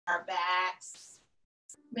our backs,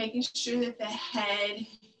 making sure that the head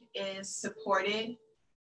is supported,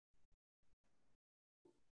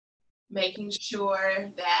 making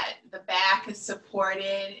sure that the back is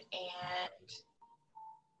supported, and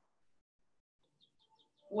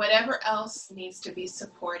whatever else needs to be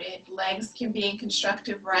supported. Legs can be in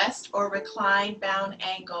constructive rest or reclined bound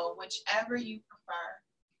angle, whichever you prefer.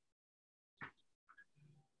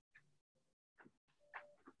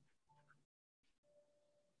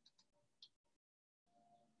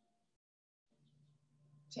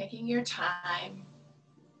 Taking your time.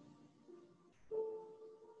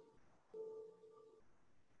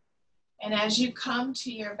 And as you come to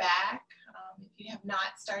your back, if you have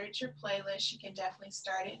not started your playlist, you can definitely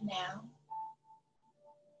start it now.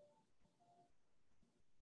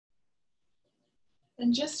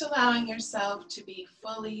 And just allowing yourself to be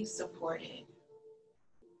fully supported.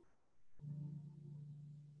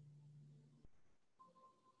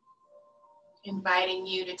 Inviting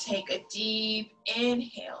you to take a deep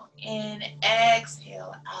inhale in,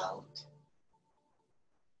 exhale out.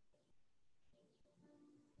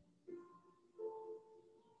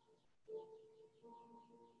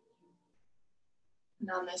 And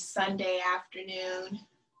on this Sunday afternoon,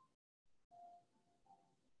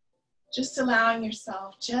 just allowing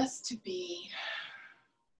yourself just to be.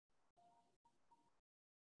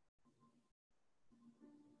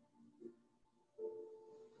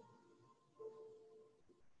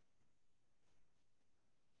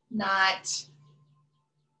 Not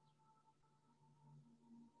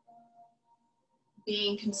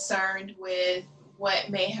being concerned with what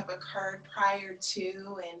may have occurred prior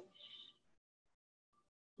to, and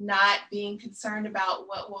not being concerned about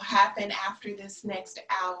what will happen after this next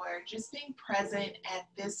hour. Just being present at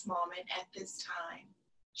this moment, at this time,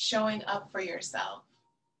 showing up for yourself.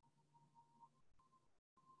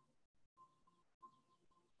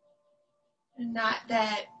 And not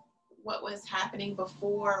that what was happening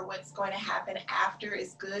before, what's going to happen after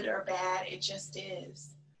is good or bad, it just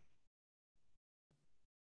is.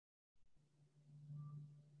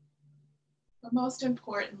 But most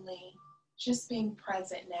importantly, just being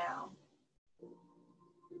present now.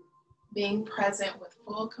 Being present with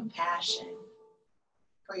full compassion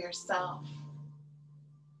for yourself.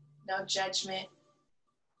 No judgment,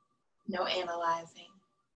 no analyzing.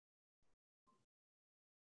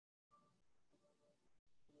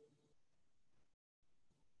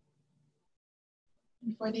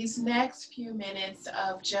 And for these next few minutes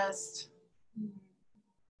of just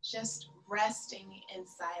resting in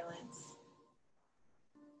silence,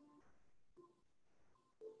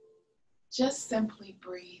 just simply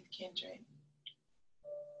breathe, kindred.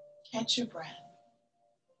 Catch your breath.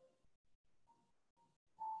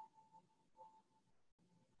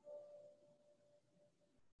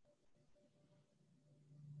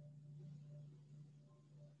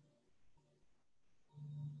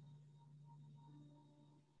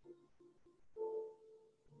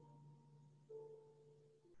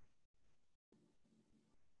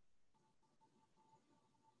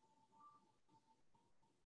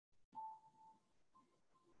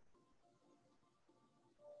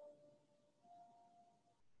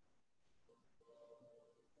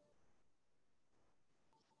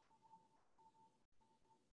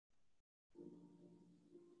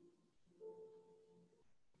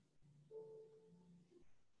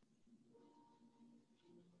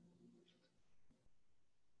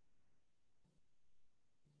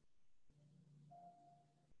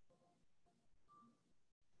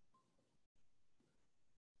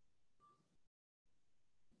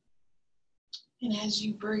 And as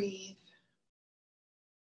you breathe,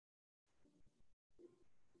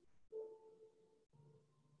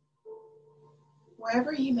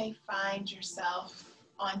 wherever you may find yourself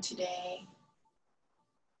on today,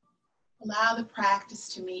 allow the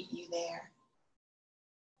practice to meet you there.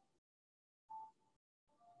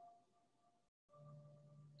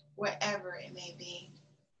 Wherever it may be.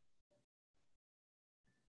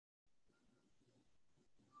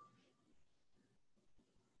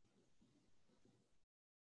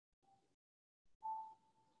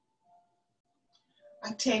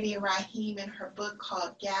 Octavia Rahim, in her book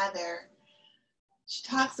called Gather, she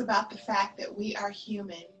talks about the fact that we are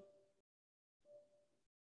human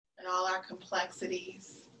and all our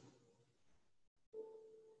complexities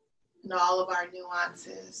and all of our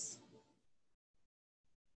nuances.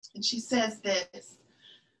 And she says this: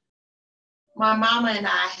 my mama and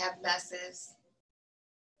I have messes.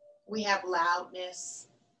 We have loudness.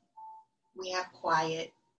 We have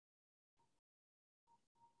quiet.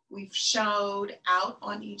 We've showed out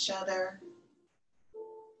on each other.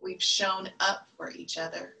 We've shown up for each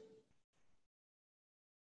other.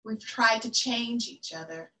 We've tried to change each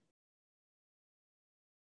other.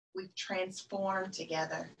 We've transformed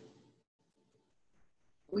together.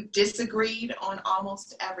 We've disagreed on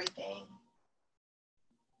almost everything.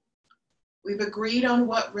 We've agreed on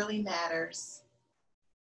what really matters.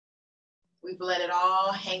 We've let it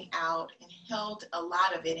all hang out and held a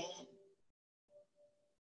lot of it in.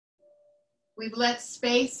 We've let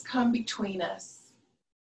space come between us.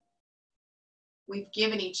 We've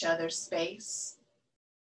given each other space.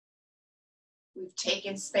 We've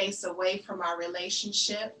taken space away from our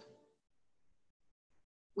relationship.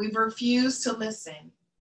 We've refused to listen.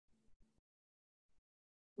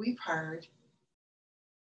 We've heard.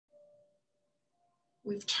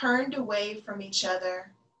 We've turned away from each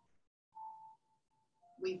other.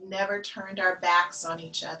 We've never turned our backs on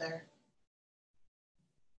each other.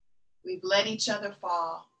 We've let each other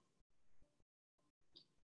fall.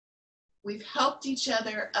 We've helped each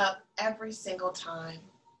other up every single time.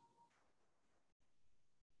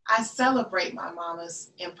 I celebrate my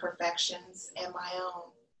mama's imperfections and my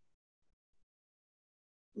own.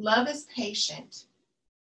 Love is patient,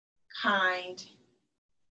 kind,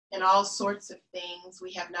 and all sorts of things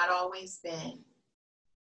we have not always been.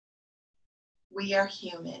 We are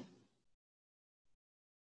human.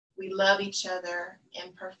 We love each other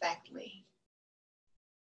imperfectly.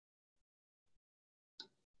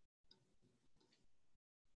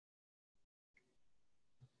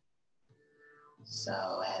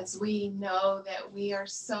 So as we know that we are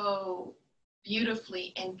so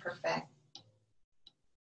beautifully imperfect,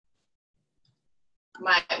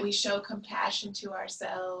 might we show compassion to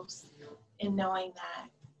ourselves in knowing that?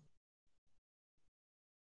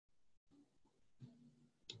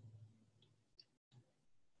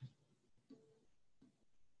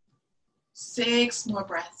 Six more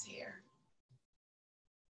breaths here.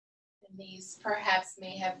 And these perhaps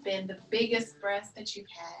may have been the biggest breaths that you've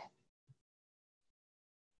had.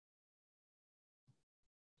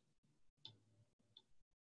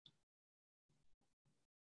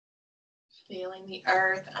 Feeling the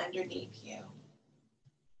earth underneath you.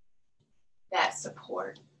 That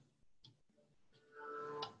support.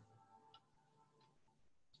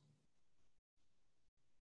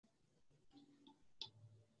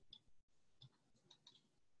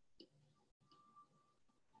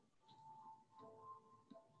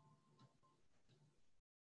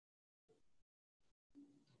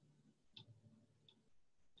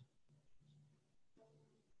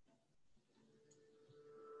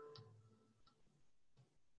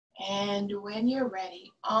 And when you're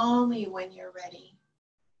ready, only when you're ready,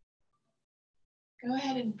 go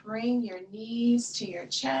ahead and bring your knees to your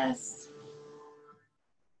chest.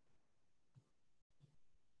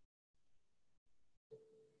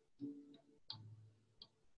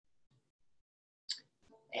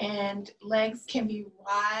 And legs can be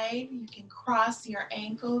wide. You can cross your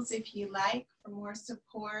ankles if you like for more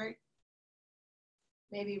support.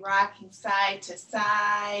 Maybe rocking side to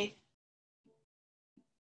side,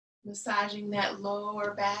 massaging that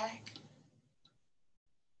lower back.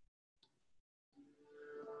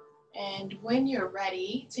 And when you're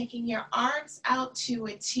ready, taking your arms out to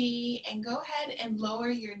a T and go ahead and lower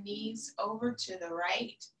your knees over to the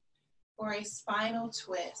right for a spinal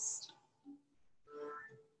twist.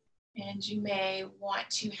 And you may want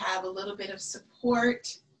to have a little bit of support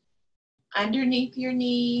underneath your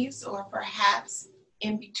knees or perhaps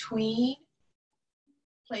in between,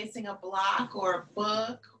 placing a block or a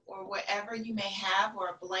book or whatever you may have or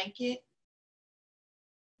a blanket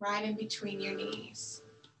right in between your knees.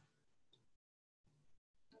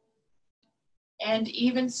 And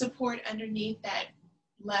even support underneath that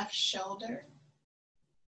left shoulder.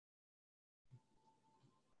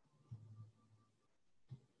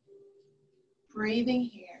 Breathing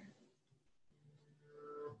here.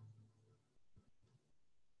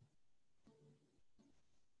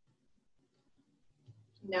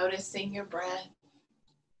 Noticing your breath.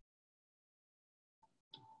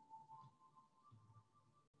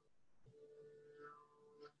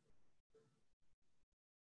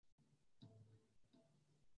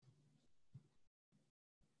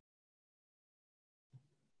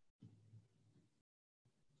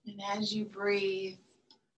 And as you breathe,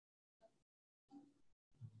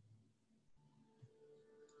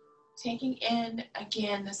 taking in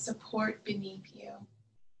again the support beneath you.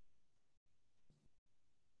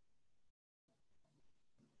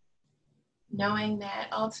 Knowing that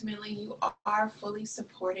ultimately you are fully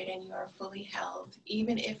supported and you are fully held,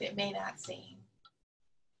 even if it may not seem.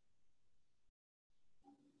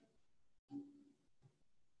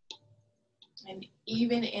 And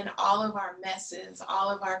even in all of our messes,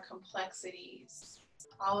 all of our complexities,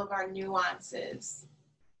 all of our nuances,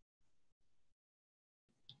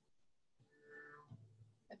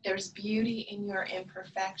 There's beauty in your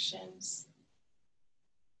imperfections.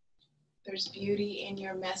 There's beauty in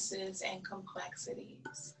your messes and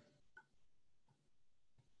complexities.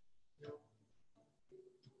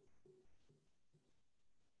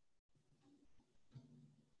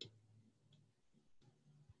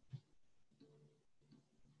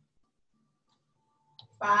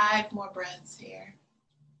 Five more breaths here.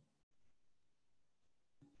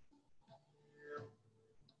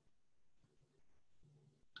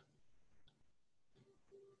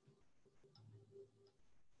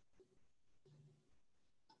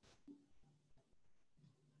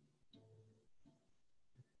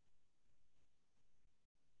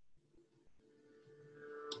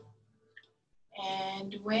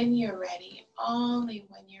 And when you're ready, only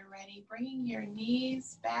when you're ready, bringing your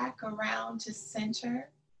knees back around to center.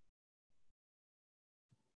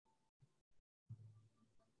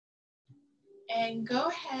 And go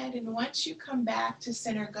ahead, and once you come back to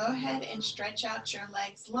center, go ahead and stretch out your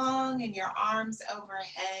legs long and your arms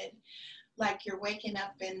overhead like you're waking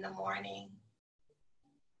up in the morning.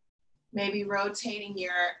 Maybe rotating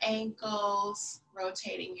your ankles,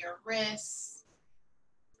 rotating your wrists,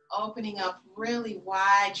 opening up really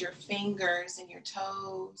wide your fingers and your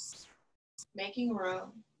toes, making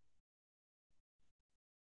room.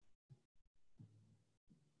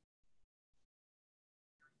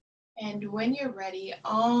 And when you're ready,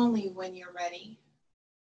 only when you're ready,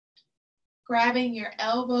 grabbing your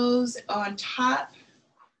elbows on top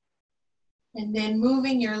and then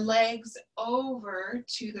moving your legs over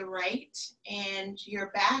to the right and your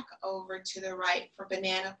back over to the right for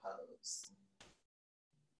banana pose.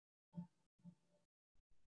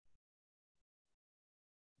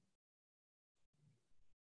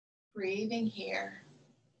 Breathing here,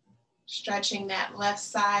 stretching that left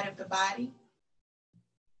side of the body.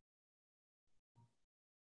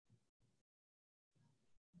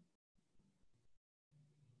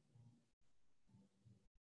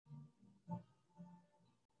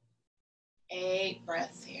 Eight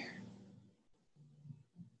breaths here.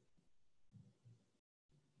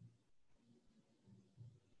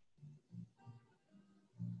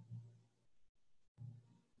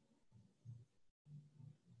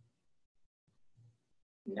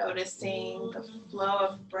 Noticing the flow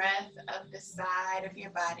of breath of the side of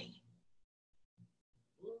your body.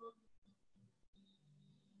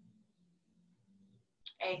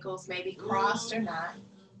 Ankles may be crossed or not.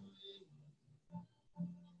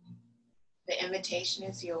 The invitation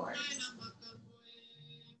is yours.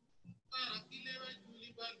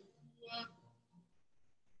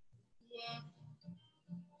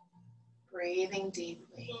 Breathing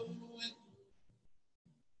deeply.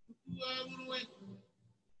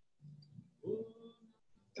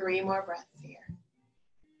 Three more breaths here.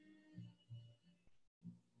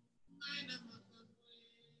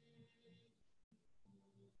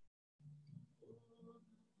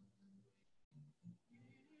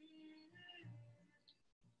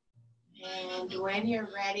 And when you're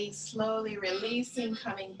ready, slowly releasing,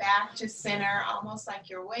 coming back to center, almost like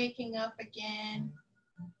you're waking up again.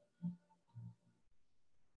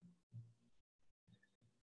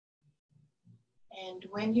 And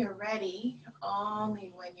when you're ready,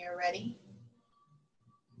 only when you're ready,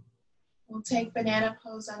 we'll take banana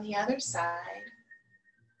pose on the other side,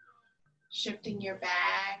 shifting your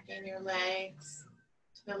back and your legs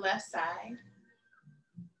to the left side.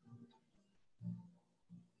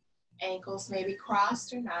 Ankles may be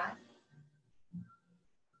crossed or not.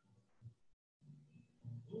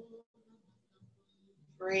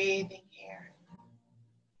 Breathing here.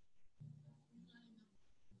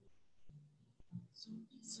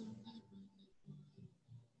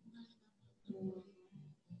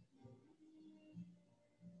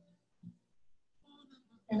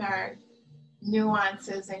 And our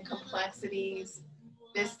nuances and complexities,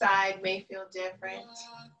 this side may feel different.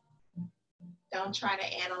 Don't try to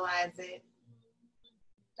analyze it.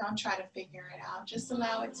 Don't try to figure it out. Just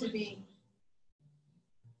allow it to be.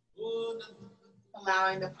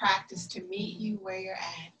 Allowing the practice to meet you where you're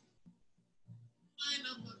at.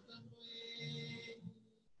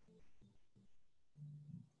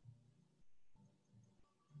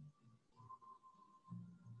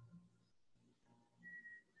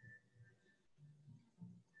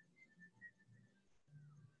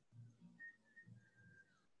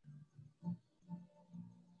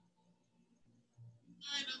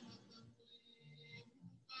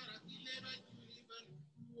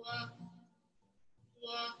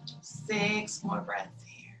 Six more breaths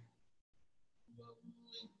here.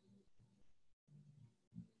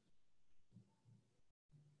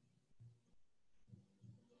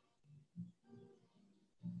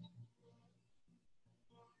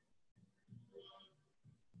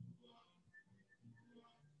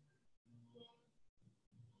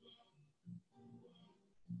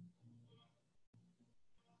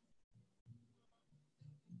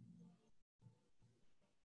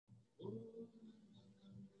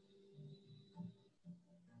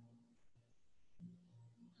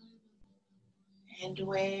 And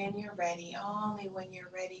when you're ready, only when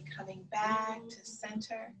you're ready, coming back to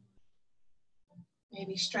center.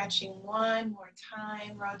 Maybe stretching one more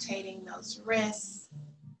time, rotating those wrists,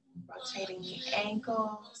 rotating the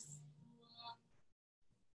ankles.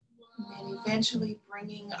 And then eventually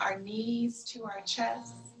bringing our knees to our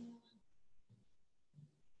chest.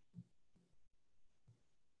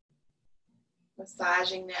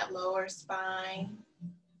 Massaging that lower spine.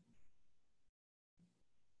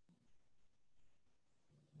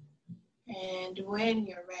 And when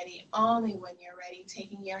you're ready, only when you're ready,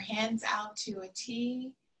 taking your hands out to a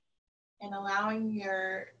T and allowing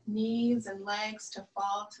your knees and legs to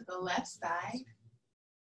fall to the left side,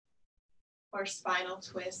 or spinal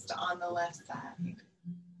twist on the left side.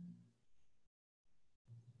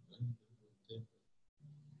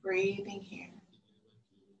 Breathing here.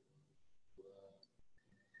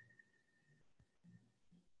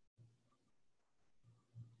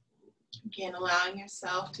 Again, allowing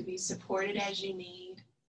yourself to be supported as you need.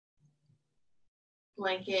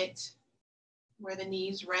 Blanket where the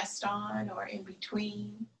knees rest on or in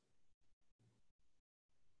between.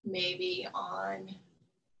 Maybe on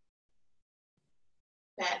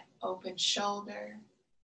that open shoulder.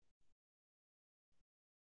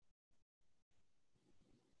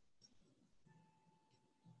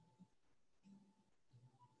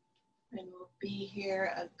 And we'll be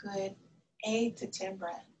here a good 8 to 10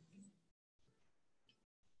 breaths.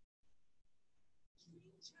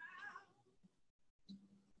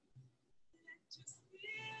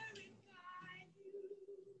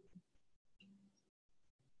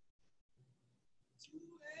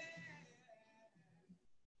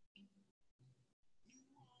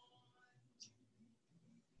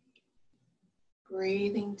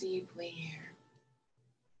 Breathing deeply here.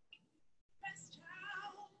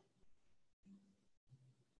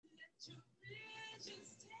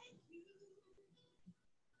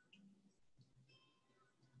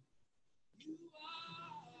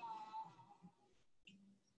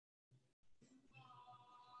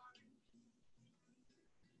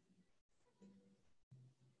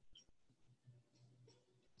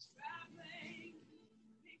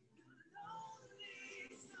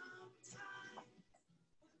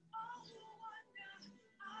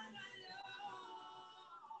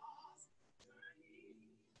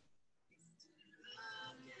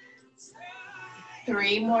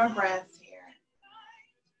 Three more breaths here.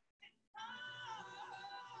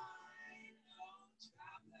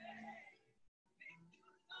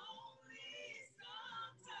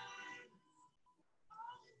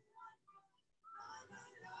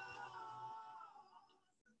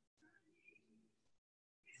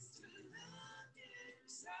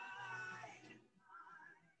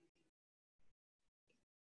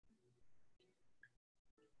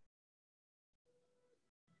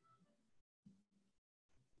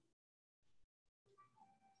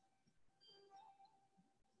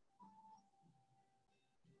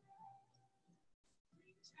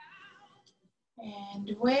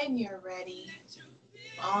 And when you're ready,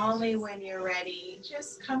 only when you're ready,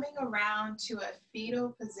 just coming around to a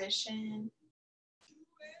fetal position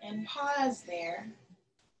and pause there.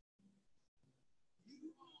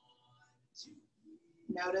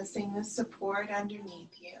 Noticing the support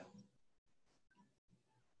underneath you.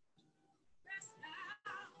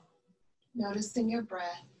 Noticing your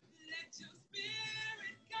breath.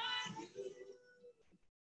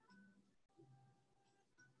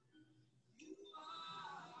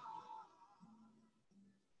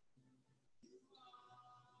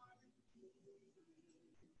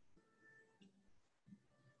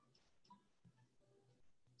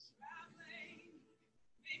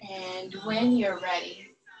 And when you're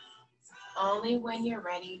ready, only when you're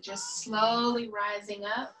ready, just slowly rising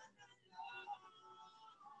up.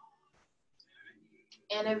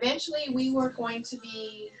 And eventually we were going to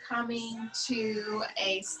be coming to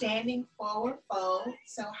a standing forward fold.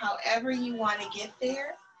 So however you want to get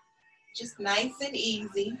there, just nice and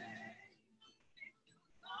easy.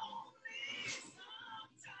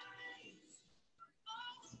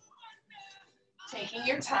 Taking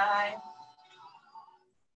your time.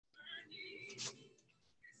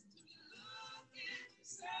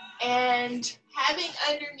 And having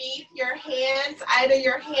underneath your hands, either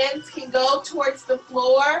your hands can go towards the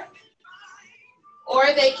floor or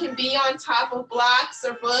they can be on top of blocks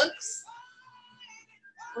or books.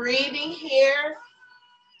 Breathing here.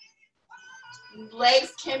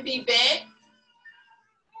 Legs can be bent.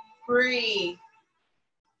 Breathe.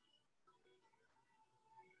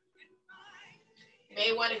 You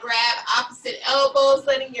may want to grab opposite elbows,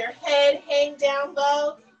 letting your head hang down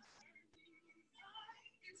low.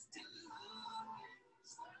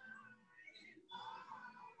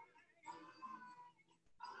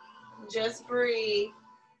 Just breathe.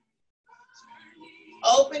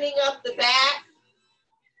 Opening up the back.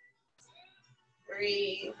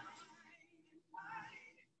 Breathe.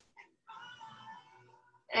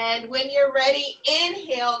 And when you're ready,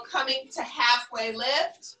 inhale, coming to halfway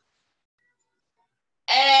lift.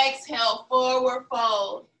 Exhale, forward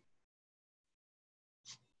fold.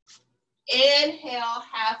 Inhale,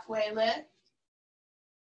 halfway lift.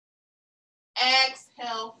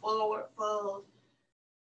 Exhale, forward fold.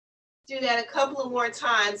 Do that a couple of more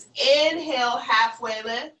times. Inhale, halfway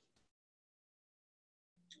lift.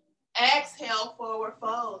 Exhale, forward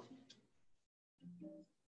fold.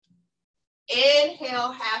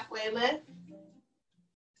 Inhale, halfway lift.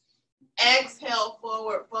 Exhale,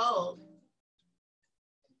 forward fold.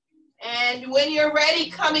 And when you're ready,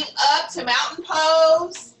 coming up to mountain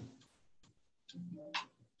pose.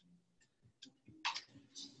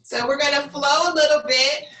 So we're going to flow a little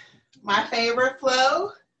bit. My favorite flow,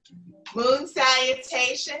 moon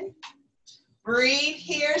salutation. Breathe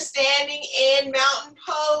here, standing in mountain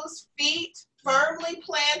pose, feet firmly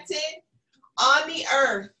planted on the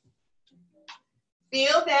earth.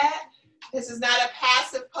 Feel that. This is not a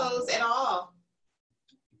passive pose at all.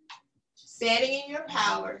 Standing in your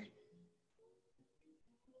power.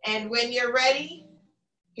 And when you're ready,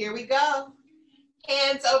 here we go.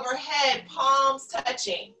 Hands overhead, palms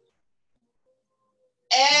touching.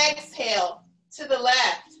 Exhale to the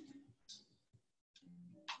left.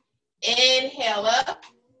 Inhale up.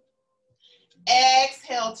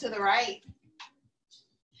 Exhale to the right.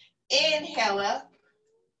 Inhale up.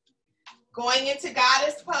 Going into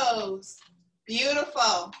goddess pose.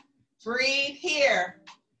 Beautiful. Breathe here.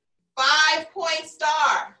 5-point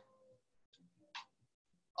star.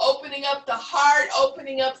 Opening up the heart,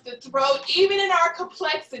 opening up the throat, even in our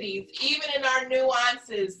complexities, even in our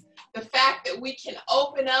nuances, the fact that we can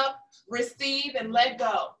open up, receive, and let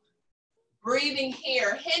go. Breathing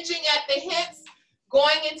here, hinging at the hips,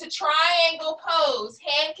 going into triangle pose.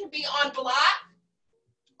 Hand can be on block,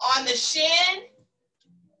 on the shin,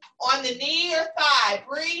 on the knee or thigh.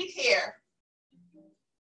 Breathe here.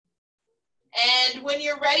 And when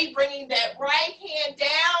you're ready, bringing that right hand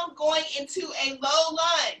down, going into a low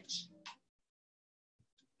lunge.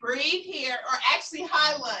 Breathe here, or actually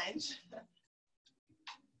high lunge.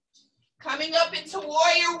 Coming up into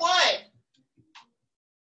warrior one.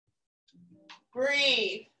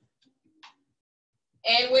 Breathe.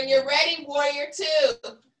 And when you're ready, warrior two.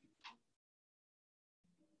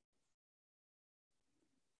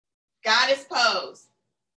 Goddess pose.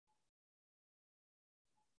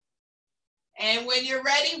 And when you're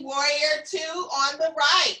ready, warrior two on the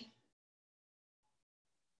right.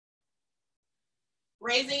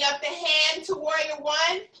 Raising up the hand to warrior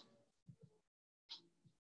one.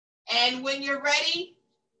 And when you're ready,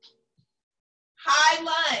 high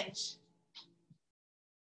lunge.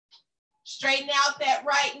 Straighten out that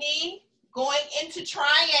right knee, going into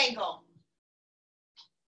triangle.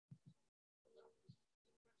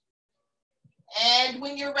 And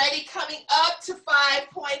when you're ready, coming up to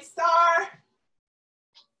 5-point star,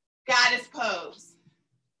 goddess pose.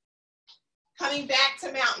 Coming back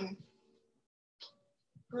to mountain.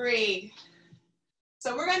 Breathe.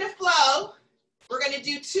 So we're going to flow. We're going to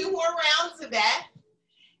do 2 more rounds of that.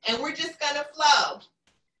 And we're just going to flow.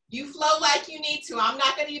 You flow like you need to. I'm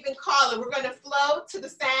not going to even call it. We're going to flow to the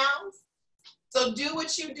sounds. So do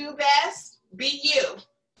what you do best. Be you.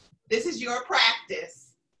 This is your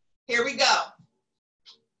practice. Here we go.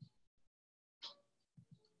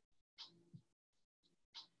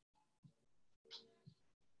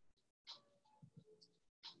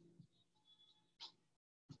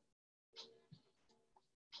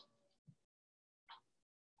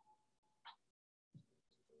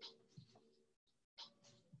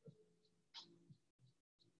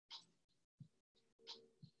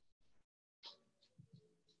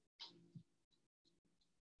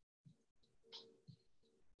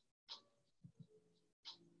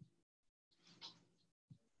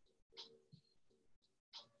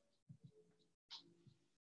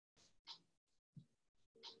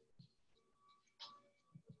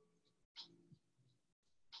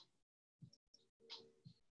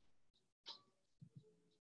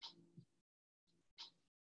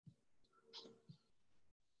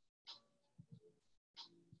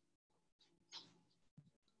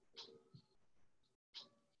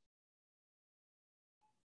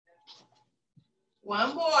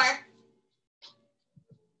 One more.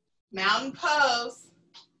 Mountain pose.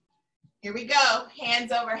 Here we go. Hands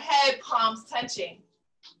overhead, palms touching.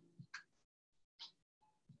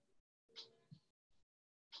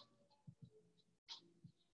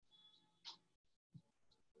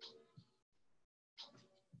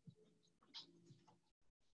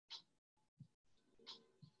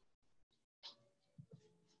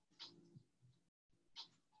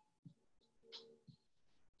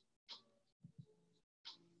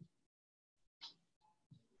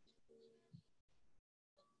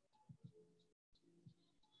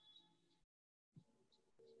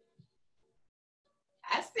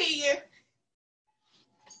 see you.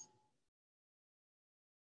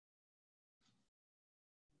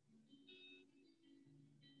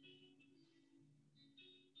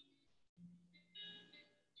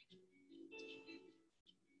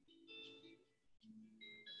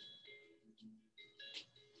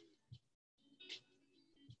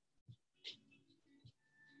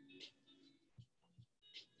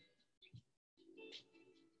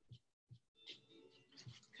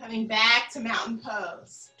 Coming back to mountain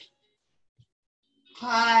pose.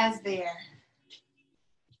 Pause there.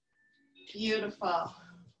 Beautiful.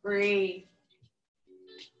 Breathe.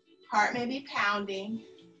 Heart may be pounding.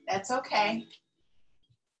 That's okay.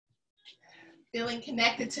 Feeling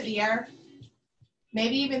connected to the earth.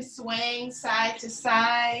 Maybe even swaying side to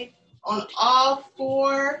side on all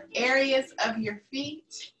 4 areas of your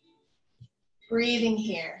feet. Breathing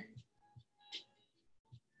here.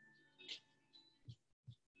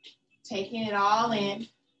 Taking it all in.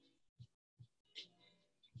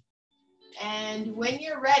 And when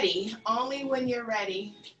you're ready, only when you're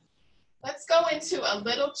ready, let's go into a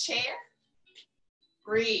little chair.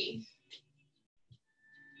 Breathe.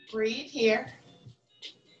 Breathe here.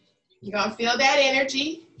 You're gonna feel that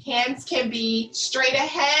energy. Hands can be straight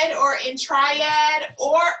ahead or in triad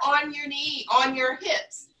or on your knee, on your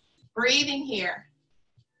hips. Breathing here.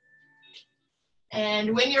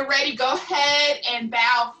 And when you're ready, go ahead and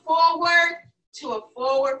bow forward to a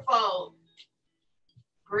forward fold.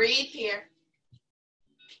 Breathe here.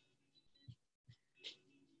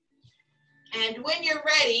 And when you're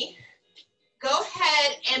ready, go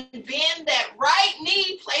ahead and bend that right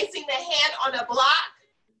knee, placing the hand on a block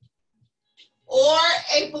or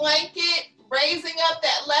a blanket, raising up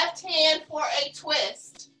that left hand for a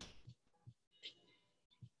twist.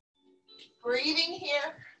 Breathing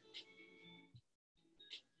here.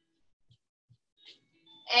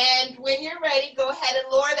 And when you're ready, go ahead and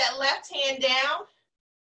lower that left hand down.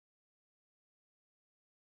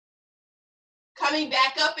 Coming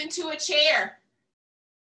back up into a chair.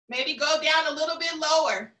 Maybe go down a little bit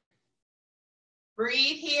lower.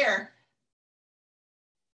 Breathe here.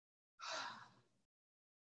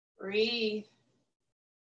 Breathe.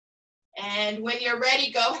 And when you're ready,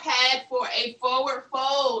 go ahead for a forward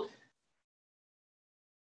fold.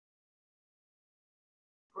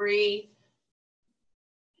 Breathe.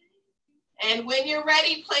 And when you're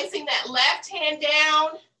ready, placing that left hand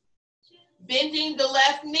down, bending the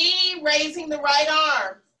left knee, raising the right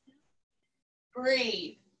arm.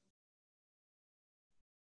 Breathe.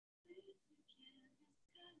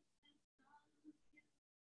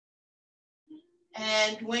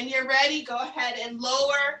 And when you're ready, go ahead and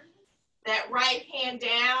lower that right hand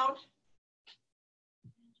down.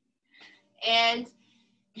 And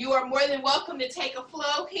you are more than welcome to take a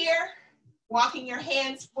flow here, walking your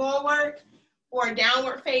hands forward for a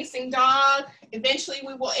downward facing dog. Eventually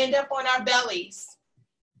we will end up on our bellies.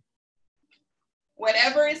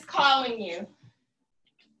 Whatever is calling you.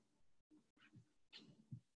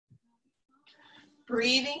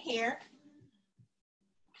 Breathing here.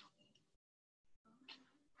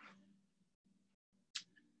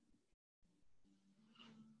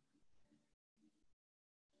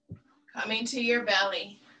 Coming to your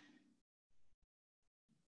belly.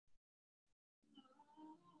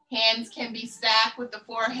 Hands can be stacked with the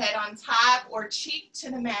forehead on top or cheek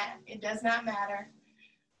to the mat. It does not matter.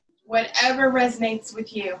 Whatever resonates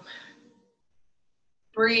with you.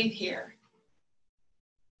 Breathe here.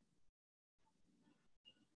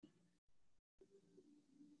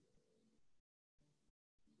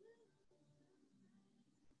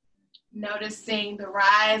 Noticing the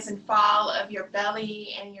rise and fall of your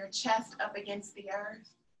belly and your chest up against the earth.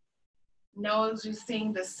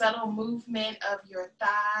 Noticing the subtle movement of your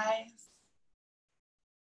thighs.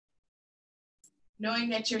 Knowing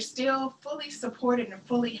that you're still fully supported and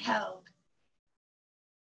fully held.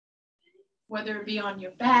 Whether it be on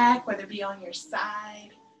your back, whether it be on your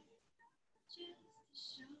side,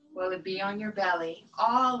 whether it be on your belly,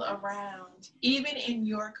 all around, even in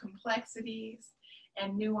your complexities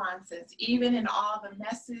and nuances, even in all the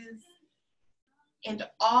messes and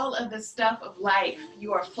all of the stuff of life,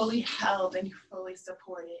 you are fully held and you're fully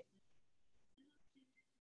supported.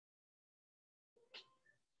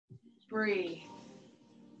 Breathe.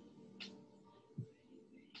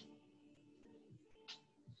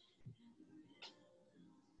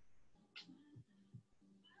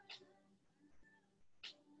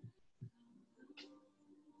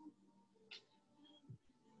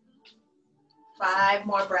 Five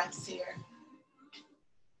more breaths here.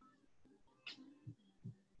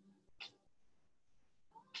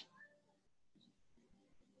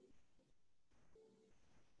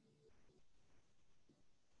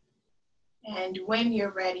 And when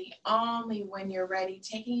you're ready, only when you're ready,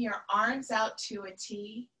 taking your arms out to a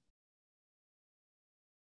T.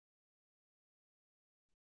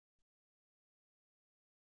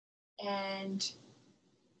 And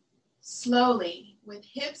slowly, with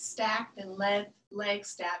hips stacked and legs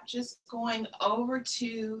stacked, just going over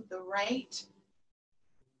to the right.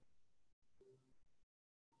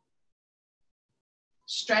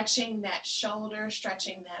 Stretching that shoulder,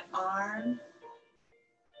 stretching that arm.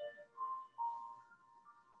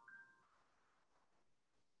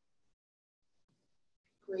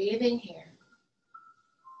 Breathing here.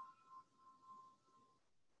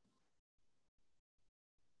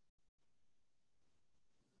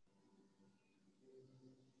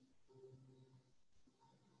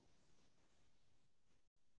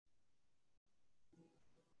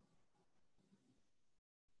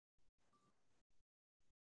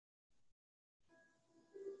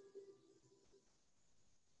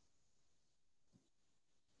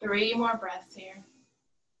 Three more breaths here.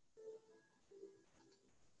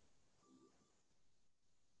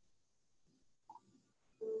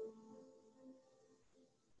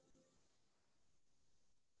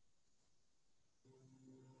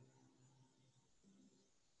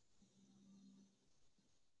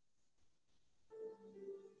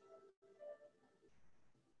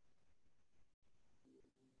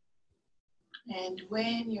 And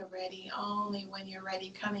when you're ready, only when you're ready,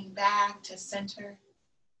 coming back to center.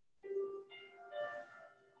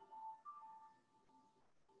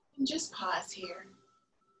 And just pause here.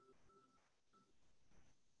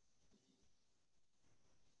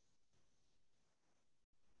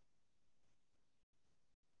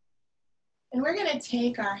 And we're going to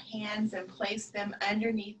take our hands and place them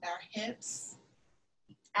underneath our hips,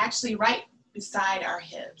 actually right beside our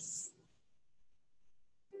hips.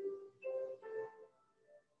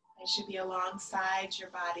 They should be alongside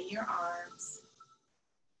your body, your arms.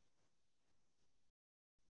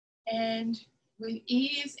 And with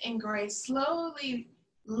ease and grace, slowly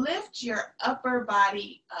lift your upper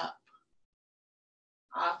body up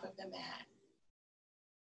off of the mat.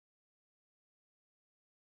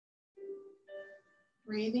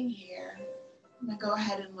 Breathing here. I'm going to go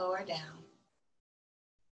ahead and lower down.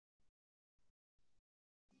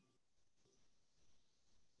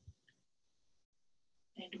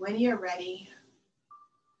 And when you're ready,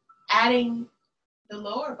 adding the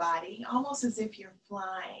lower body, almost as if you're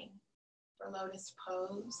flying for lotus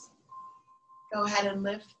pose. Go ahead and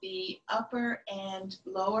lift the upper and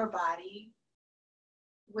lower body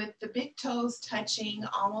with the big toes touching,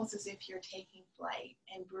 almost as if you're taking flight.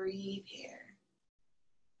 And breathe here.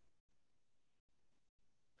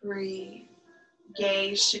 Breathe.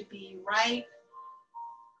 Gaze should be right,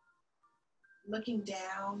 looking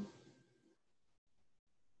down.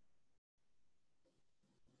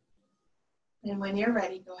 And when you're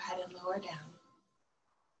ready, go ahead and lower down.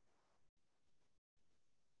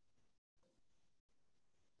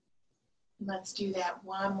 Let's do that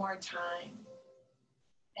one more time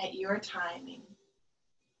at your timing.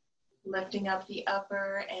 Lifting up the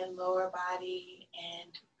upper and lower body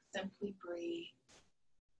and simply breathe.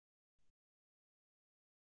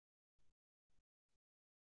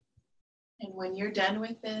 And when you're done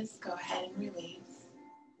with this, go ahead and release.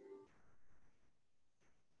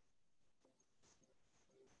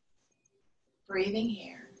 Breathing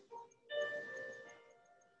here.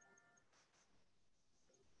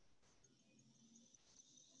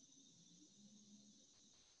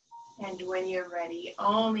 And when you're ready,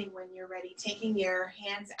 only when you're ready, taking your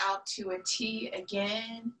hands out to a T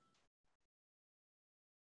again.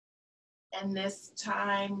 And this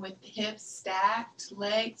time with hips stacked,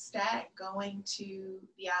 legs stacked, going to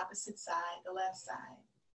the opposite side, the left side.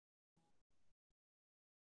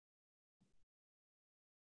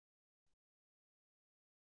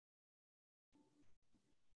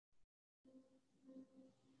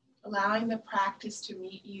 Allowing the practice to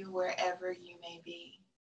meet you wherever you may be.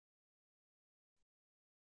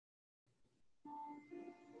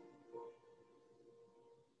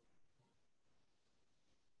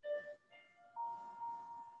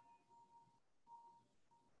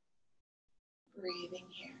 Breathing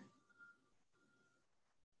here.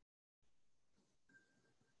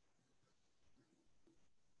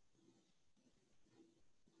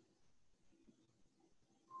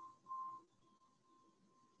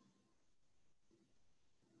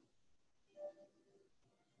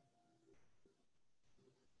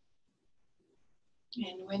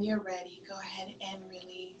 And when you're ready, go ahead and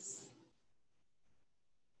release.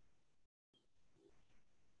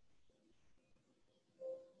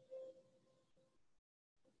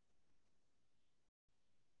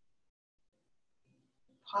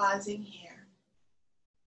 Pausing here.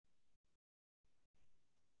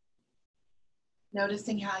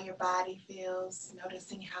 Noticing how your body feels,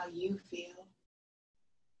 noticing how you feel.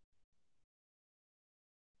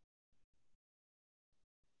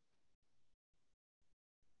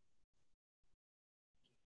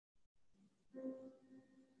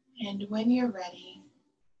 And when you're ready,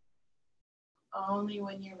 only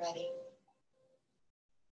when you're ready,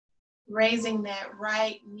 raising that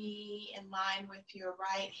right knee in line with your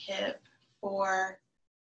right hip for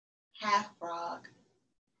half frog.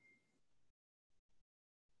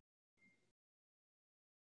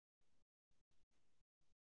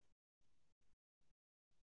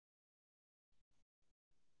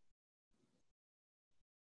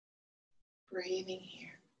 Breathing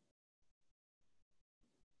here.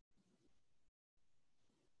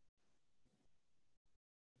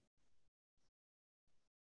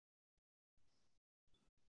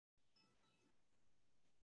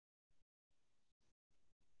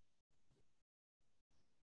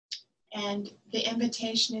 And the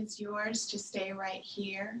invitation is yours to stay right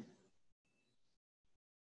here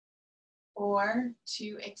or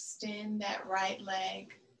to extend that right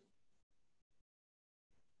leg.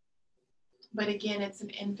 But again, it's an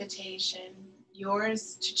invitation,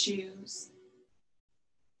 yours to choose.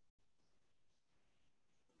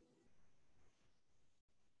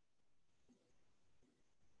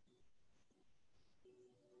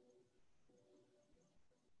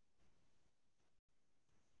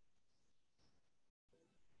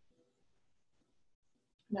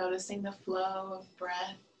 Noticing the flow of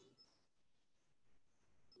breath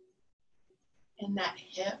in that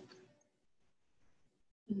hip,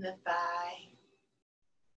 in the thigh,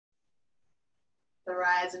 the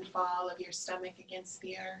rise and fall of your stomach against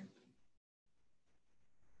the earth.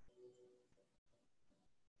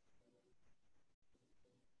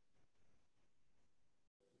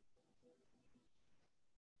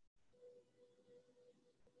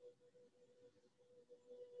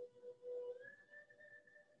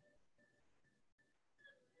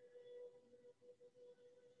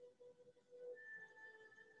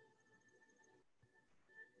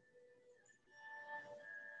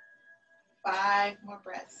 Five more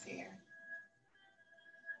breaths here.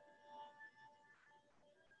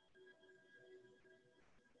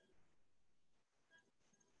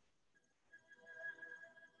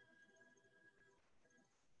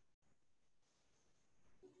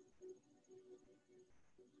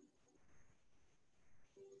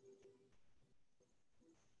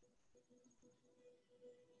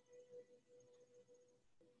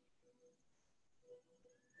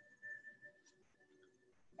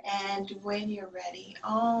 And when you're ready,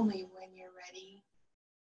 only when you're ready,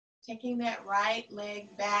 taking that right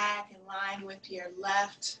leg back in line with your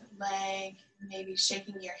left leg, maybe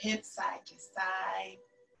shaking your hips side to side.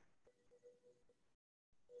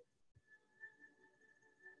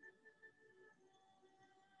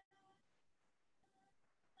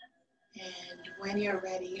 And when you're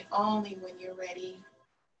ready, only when you're ready,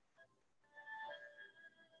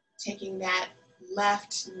 taking that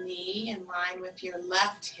left knee in line with your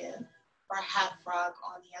left hip for half frog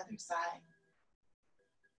on the other side.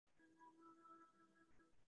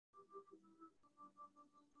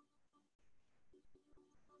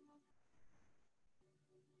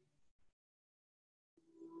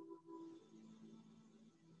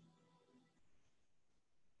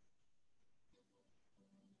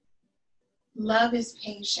 Love is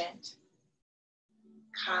patient,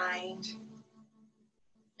 kind,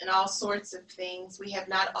 and all sorts of things we have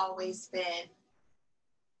not always been.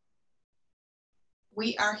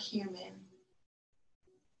 We are human.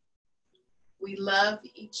 We love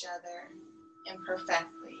each other imperfectly.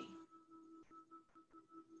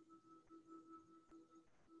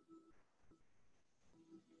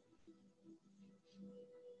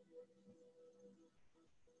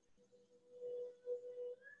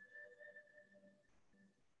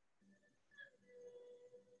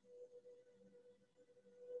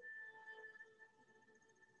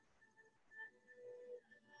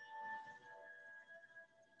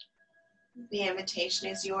 The invitation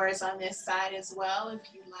is yours on this side as well.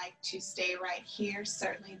 If you like to stay right here,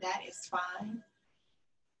 certainly that is fine.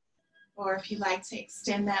 Or if you like to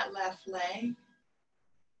extend that left leg,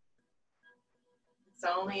 it's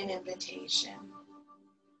only an invitation.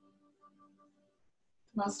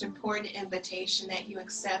 The most important invitation that you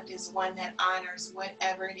accept is one that honors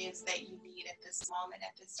whatever it is that you need at this moment,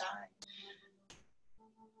 at this time.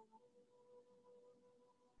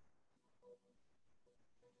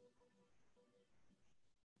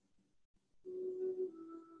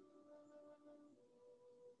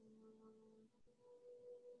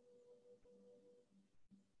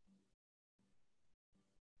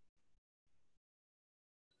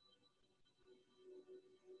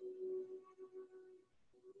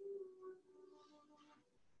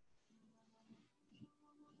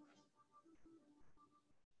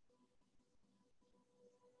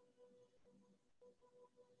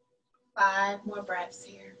 5 more breaths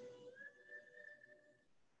here.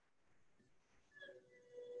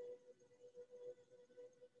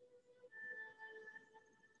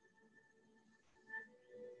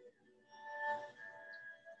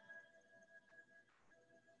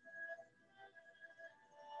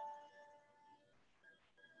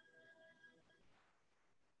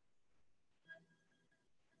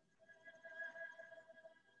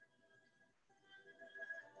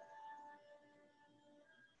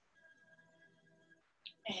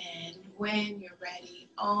 And when you're ready,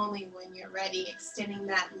 only when you're ready, extending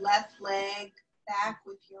that left leg back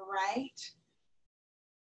with your right.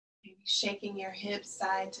 Maybe shaking your hips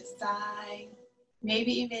side to side.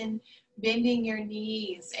 Maybe even bending your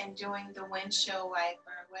knees and doing the windshield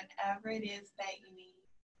wiper, whatever it is that you need.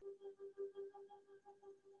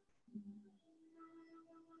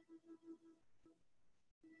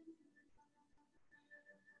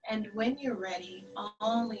 And when you're ready,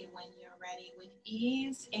 only when you're ready, with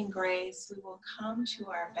ease and grace, we will come to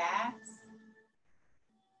our backs.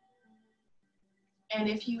 And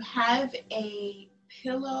if you have a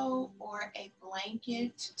pillow or a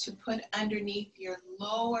blanket to put underneath your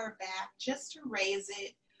lower back, just to raise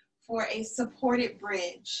it for a supported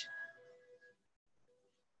bridge.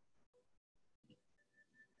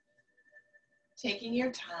 Taking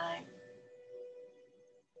your time.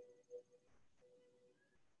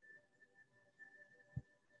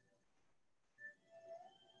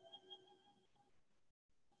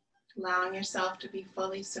 Allowing yourself to be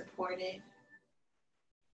fully supported.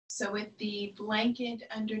 So with the blanket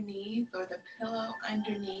underneath or the pillow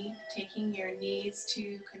underneath, taking your knees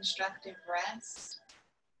to constructive rest.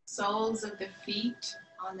 Soles of the feet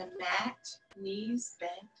on the mat, knees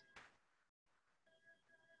bent.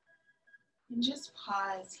 And just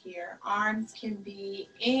pause here. Arms can be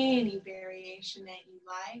any variation that you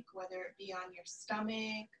like, whether it be on your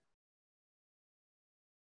stomach,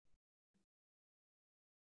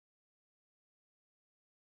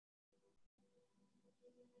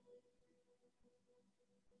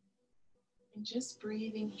 and just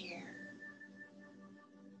breathing here,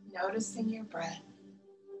 noticing your breath.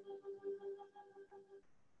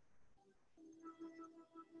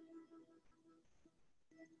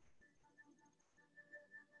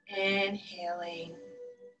 Inhaling,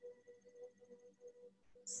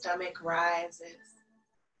 stomach rises.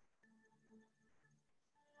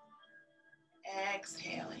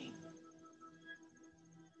 Exhaling,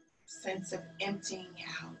 sense of emptying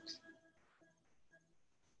out.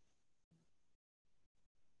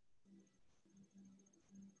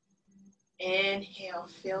 Inhale,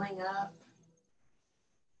 filling up.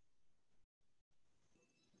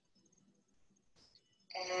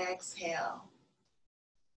 Exhale,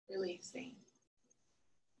 releasing.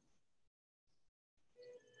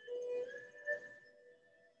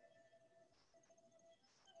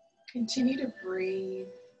 Continue to breathe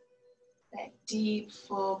that deep,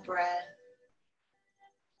 full breath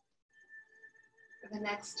for the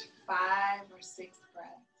next 5 or 6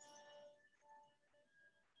 breaths.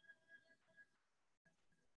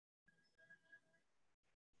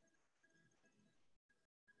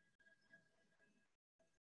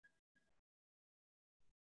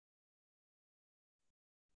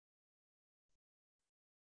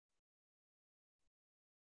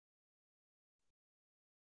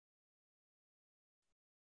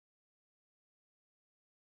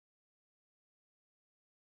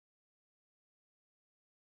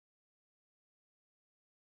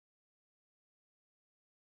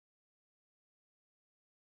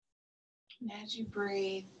 And as you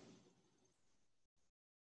breathe,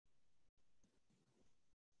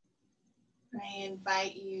 I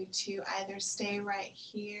invite you to either stay right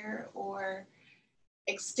here or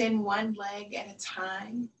extend one leg at a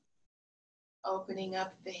time, opening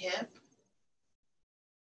up the hip.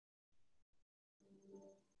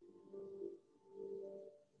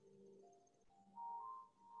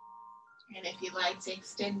 And if you'd like to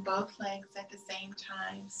extend both legs at the same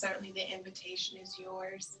time, certainly the invitation is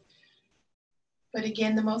yours. But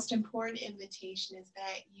again, the most important invitation is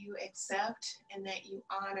that you accept and that you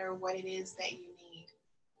honor what it is that you need.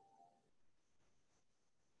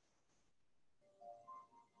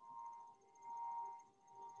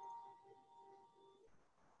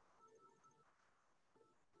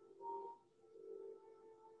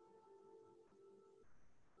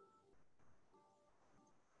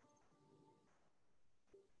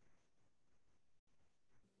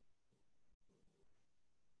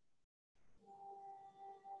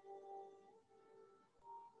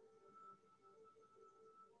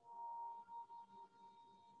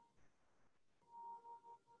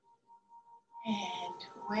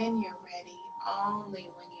 when you're ready, only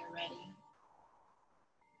when you're ready,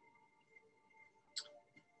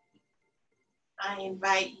 I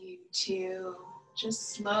invite you to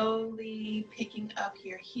just slowly picking up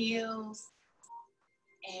your heels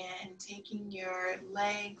and taking your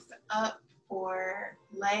legs up for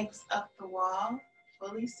legs up the wall,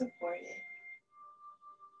 fully supported.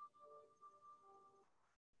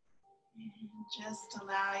 And just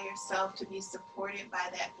allow yourself to be supported by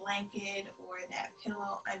that blanket or that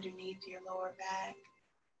pillow underneath your lower back.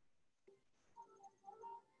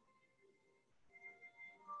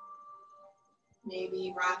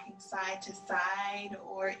 Maybe rocking side to side,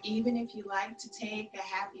 or even if you like to take a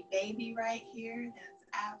happy baby right here,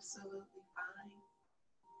 that's absolutely fine.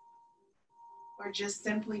 Or just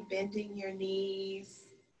simply bending your knees.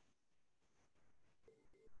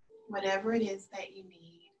 Whatever it is that you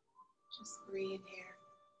need, just breathe here.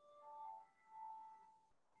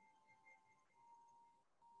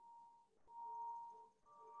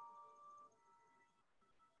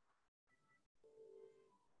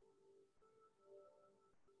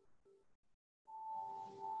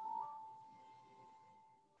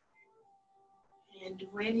 And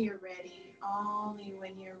when you're ready, only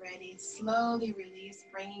when you're ready, slowly release,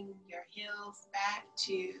 bringing your heels back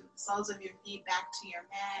to, soles of your feet back to your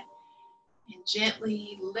mat, and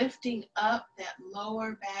gently lifting up that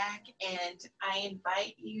lower back. And I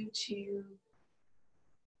invite you to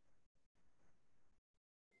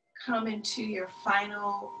come into your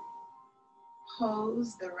final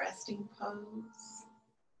pose, the resting pose.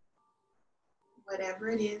 Whatever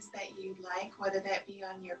it is that you like, whether that be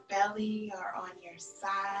on your belly or on your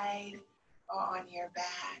side or on your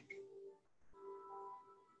back.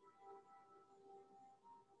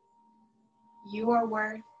 You are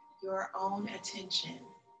worth your own attention.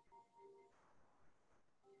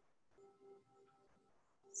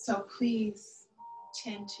 So please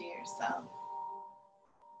tend to yourself.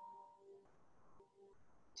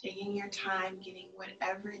 Taking your time, getting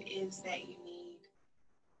whatever it is that you need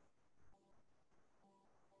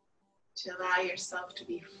to allow yourself to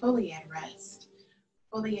be fully at rest,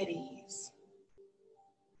 fully at ease.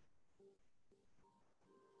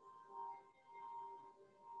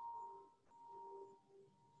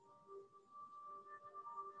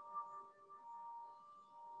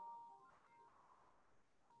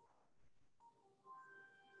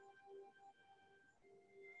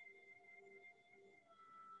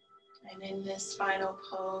 And in this final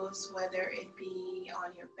pose, whether it be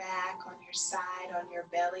on your back, on your side, on your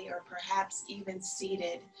belly, or perhaps even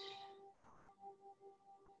seated,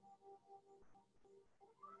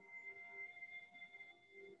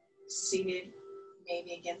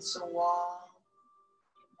 maybe against a wall,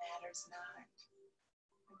 it matters not.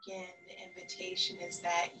 Again, the invitation is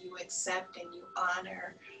that you accept and you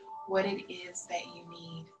honor what it is that you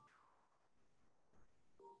need.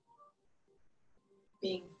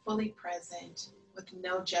 Being fully present with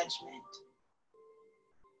no judgment.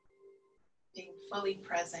 Being fully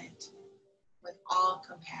present with all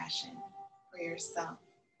compassion for yourself.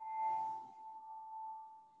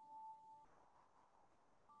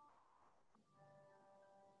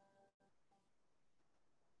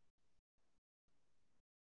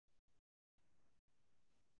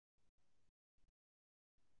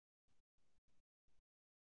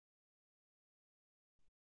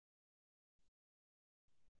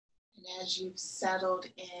 And as you've settled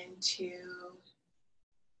into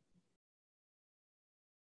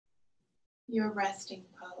your resting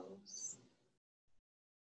pose,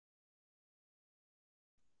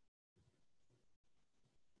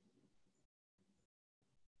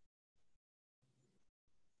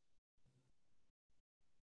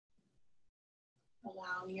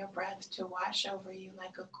 allowing your breath to wash over you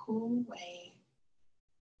like a cool wave.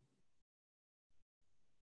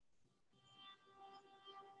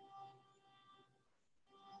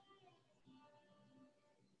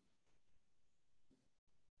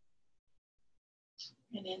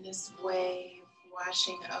 And in this wave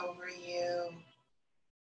washing over you,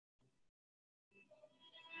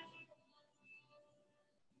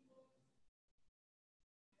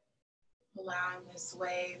 allowing this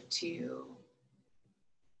wave to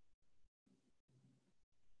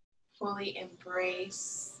fully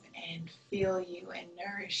embrace and feel you and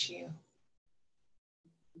nourish you.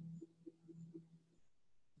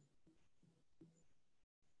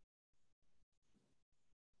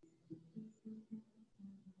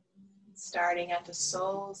 Starting at the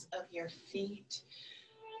soles of your feet,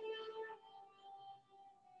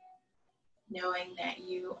 knowing that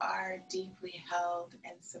you are deeply held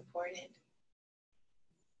and supported.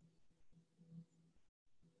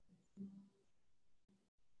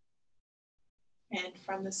 And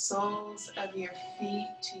from the soles of your feet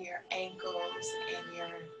to your ankles and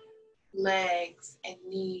your legs and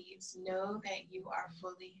knees, know that you are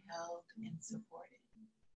fully held and supported.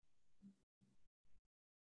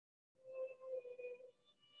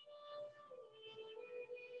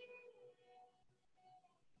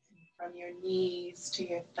 From your knees to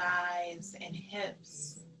your thighs and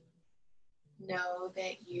hips, know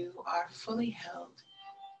that you are fully held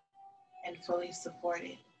and fully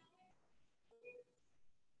supported.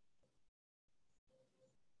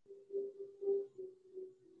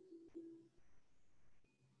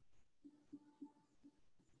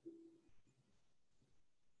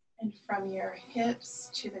 And from your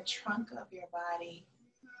hips to the trunk of your body,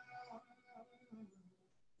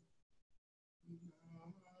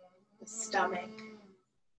 the stomach,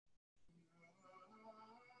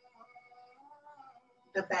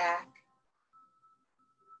 the back,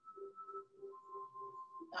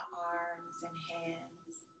 the arms and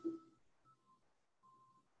hands,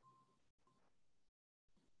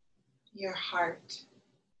 your heart.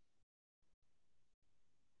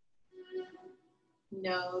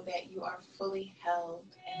 Know that you are fully held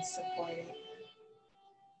and supported.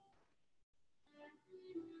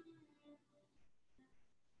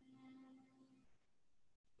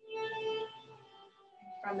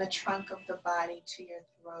 From the trunk of the body to your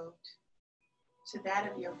throat, to that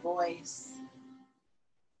of your voice,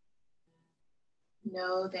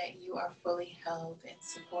 know that you are fully held and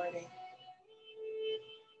supported.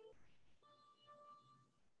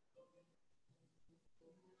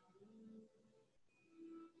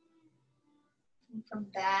 And from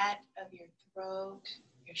that of your throat,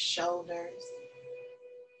 your shoulders,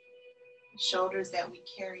 the shoulders that we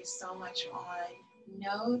carry so much on,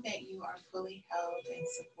 know that you are fully held and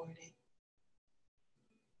supported.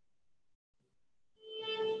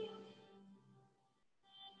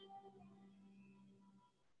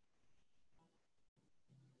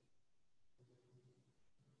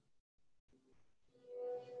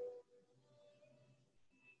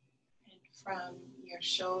 From your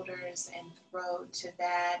shoulders and throat to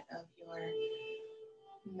that of your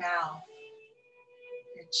mouth,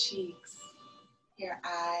 your cheeks, your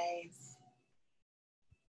eyes.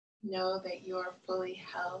 Know that you are fully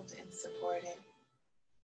held and supported.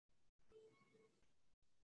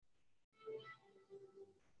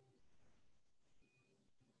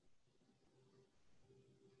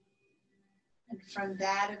 And from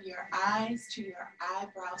that of your eyes to your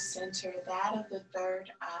eyebrow center, that of the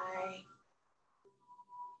third eye,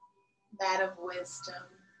 that of wisdom,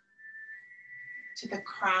 to the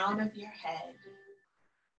crown of your head,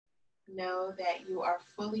 know that you are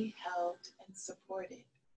fully held and supported.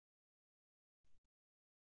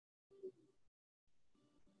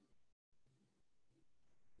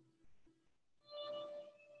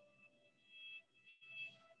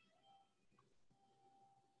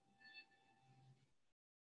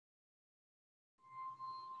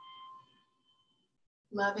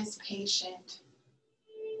 Love is patient,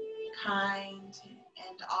 kind,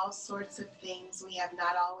 and all sorts of things we have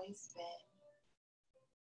not always been.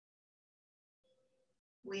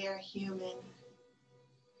 We are human.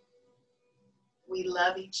 We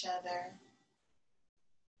love each other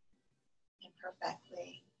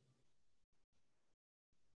imperfectly.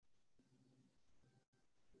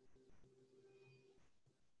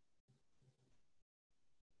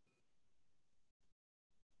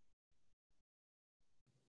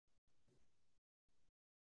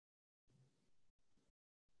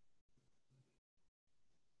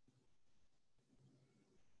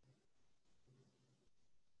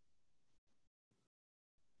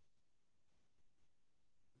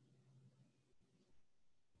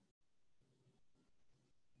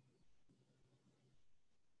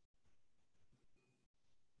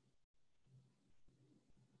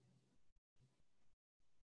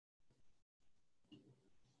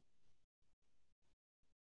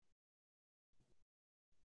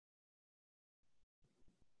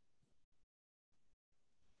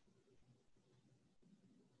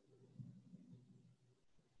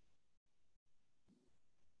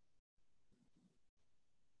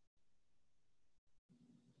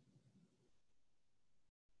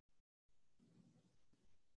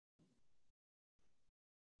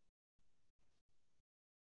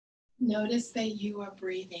 Notice that you are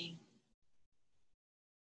breathing.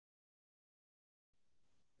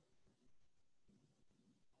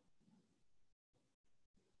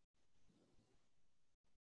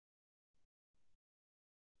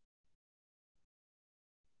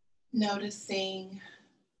 Noticing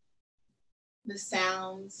the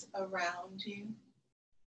sounds around you.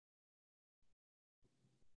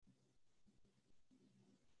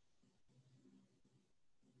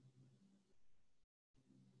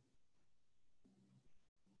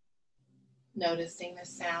 Noticing the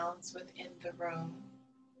sounds within the room.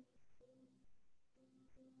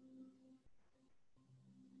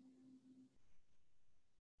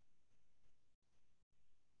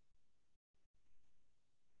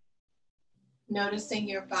 Noticing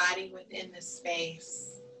your body within the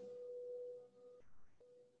space.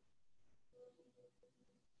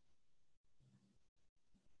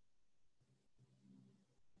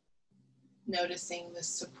 Noticing the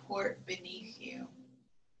support beneath you.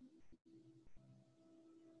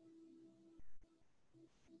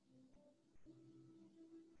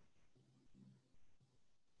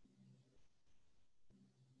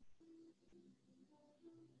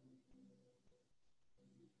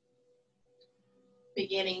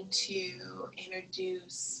 Beginning to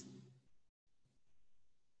introduce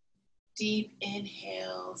deep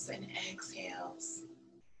inhales and exhales.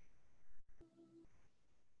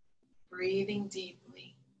 Breathing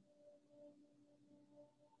deeply.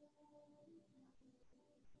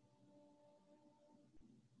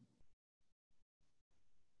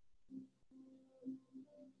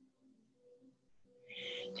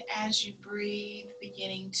 And as you breathe,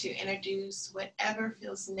 beginning to introduce whatever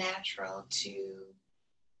feels natural to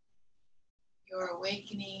your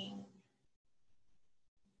awakening.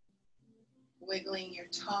 Wiggling your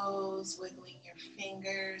toes, wiggling your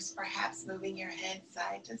fingers, perhaps moving your head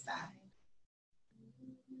side to side.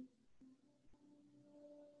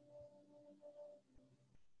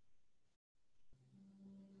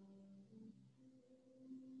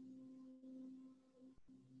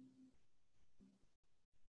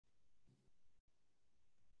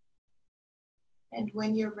 And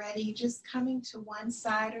when you're ready, just coming to one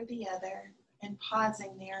side or the other and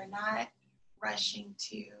pausing there, not rushing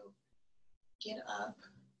to get up.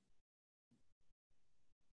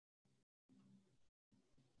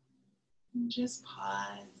 And just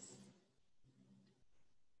pause,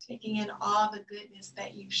 taking in all the goodness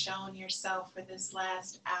that you've shown yourself for this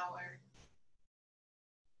last hour.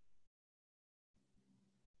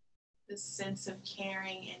 This sense of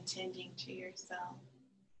caring and tending to yourself.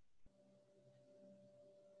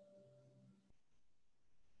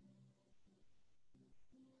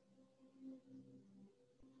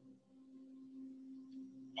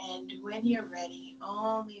 And when you're ready,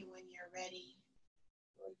 only when you're ready,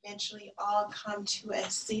 we'll eventually all come to a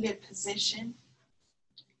seated position,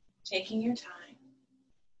 taking your time.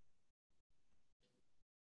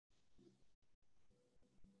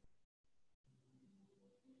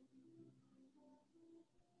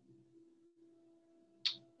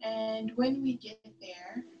 And when we get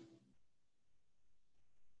there,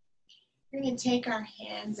 we're going to take our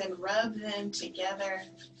hands and rub them together,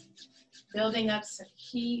 building up some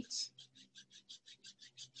heat.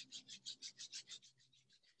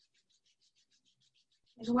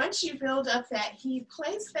 And once you build up that heat,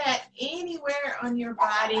 place that anywhere on your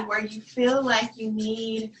body where you feel like you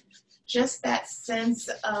need just that sense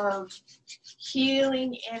of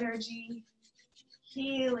healing energy,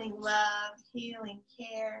 healing love, healing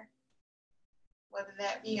care, whether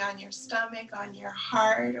that be on your stomach, on your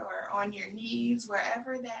heart, or on your knees,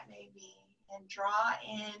 wherever that may be, and draw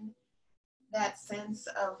in that sense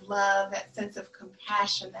of love, that sense of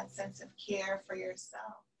compassion, that sense of care for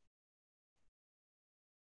yourself.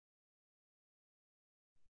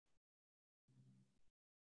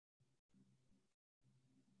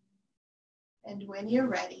 And when you're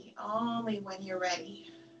ready, only when you're ready,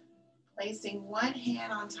 placing one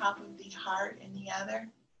hand on top of the heart and the other,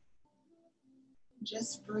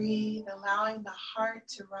 just breathe, allowing the heart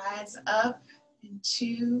to rise up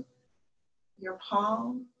into your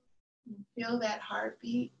palm. And feel that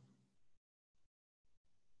heartbeat.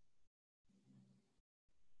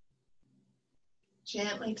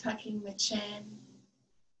 Gently tucking the chin.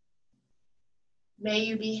 May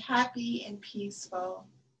you be happy and peaceful.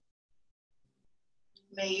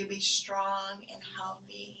 May you be strong and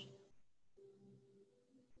healthy.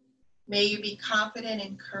 May you be confident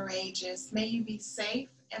and courageous. May you be safe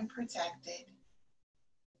and protected.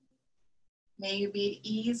 May you be at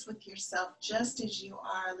ease with yourself just as you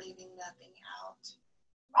are, leaving nothing out.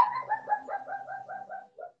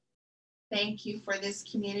 Thank you for this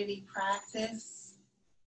community practice.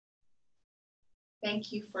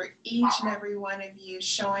 Thank you for each and every one of you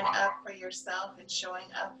showing up for yourself and showing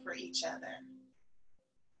up for each other.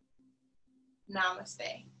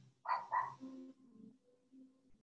 Namaste.